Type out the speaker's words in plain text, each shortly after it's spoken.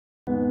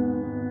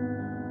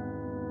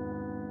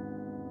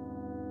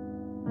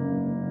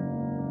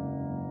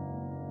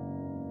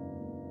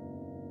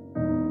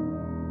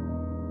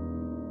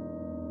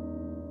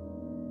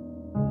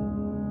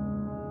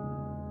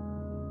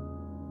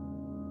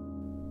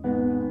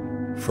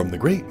From the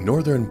great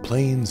northern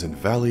plains and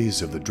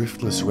valleys of the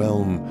driftless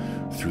realm,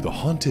 through the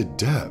haunted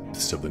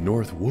depths of the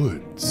North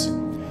Woods,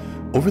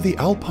 over the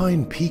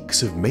alpine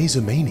peaks of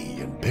Mazamani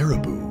and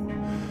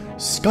Baraboo,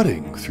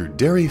 scudding through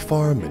dairy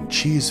farm and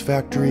cheese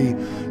factory,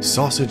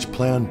 sausage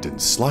plant and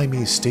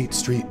slimy State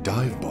Street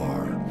dive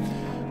bar,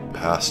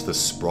 past the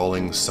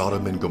sprawling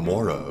Sodom and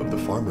Gomorrah of the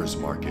farmer's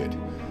market,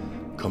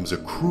 comes a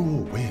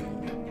cruel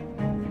wind,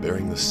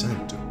 bearing the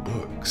scent of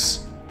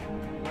books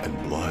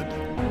and blood.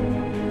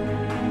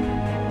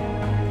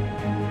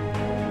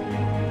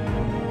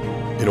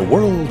 In a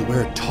world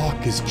where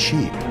talk is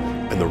cheap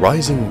and the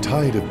rising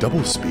tide of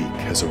doublespeak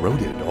has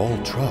eroded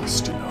all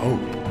trust and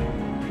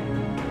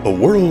hope. A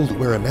world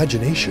where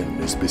imagination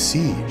is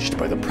besieged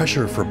by the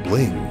pressure for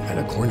bling and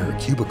a corner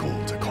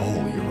cubicle to call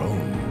your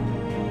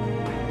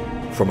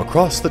own. From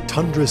across the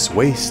tundrous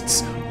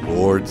wastes,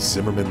 Lord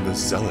Zimmerman the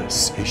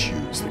Zealous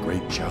issues the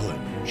great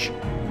challenge.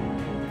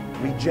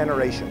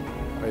 Regeneration,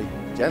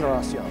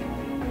 regeneration.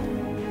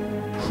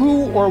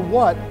 Who or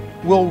what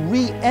will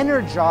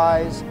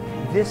re-energize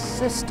this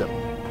system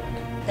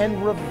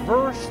and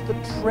reverse the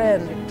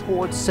trend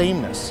towards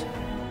sameness?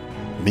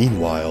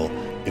 Meanwhile,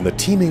 in the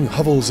teeming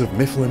hovels of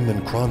Mifflin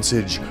and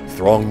Cronsage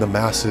throng the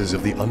masses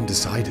of the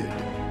undecided,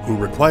 who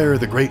require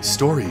the great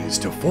stories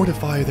to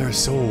fortify their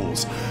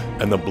souls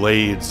and the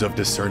blades of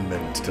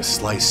discernment to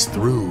slice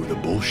through the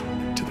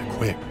bullshit to the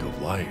quick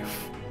of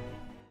life.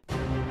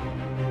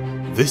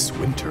 This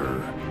winter,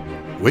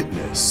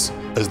 witness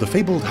as the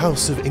fabled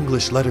House of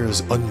English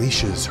Letters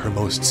unleashes her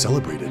most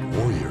celebrated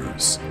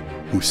warriors,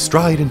 who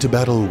stride into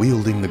battle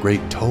wielding the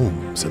great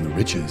tomes and the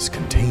riches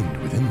contained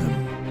within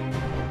them.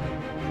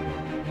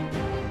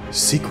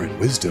 Secret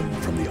wisdom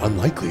from the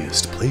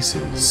unlikeliest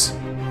places.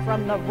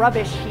 From the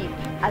rubbish heap,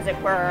 as it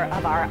were,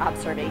 of our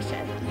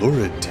observation.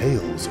 Lurid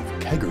tales of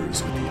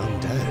keggers with the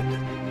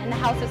undead. In the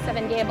House of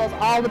Seven Gables,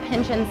 all the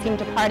pensions seem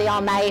to party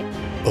all night.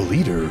 A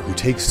leader who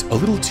takes a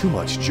little too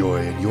much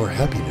joy in your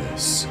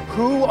happiness.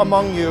 Who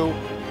among you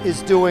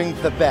is doing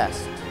the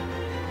best?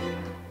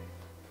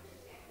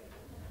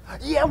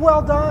 Yeah,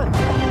 well done.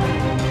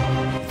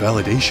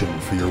 Validation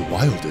for your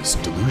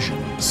wildest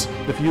delusions.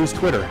 If you use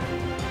Twitter,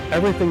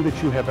 everything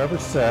that you have ever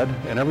said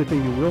and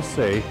everything you will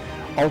say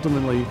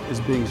ultimately is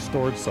being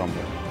stored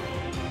somewhere.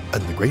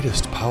 And the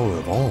greatest power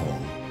of all.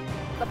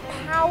 The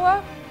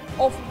power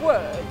of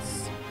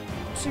words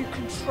to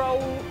control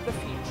the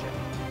future.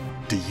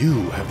 Do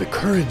you have the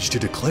courage to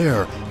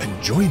declare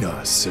and join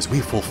us as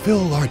we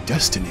fulfill our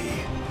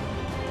destiny?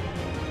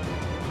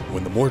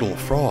 When the mortal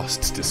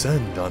frosts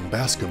descend on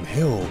Bascom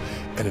Hill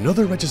and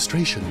another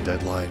registration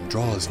deadline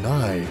draws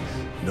nigh,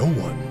 no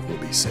one will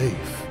be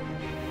safe.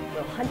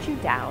 We'll hunt you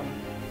down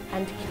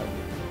and kill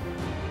you.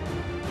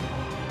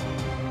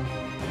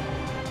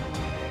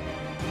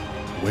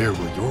 Where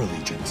will your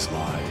allegiance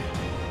lie?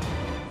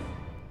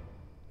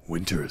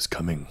 Winter is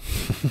coming.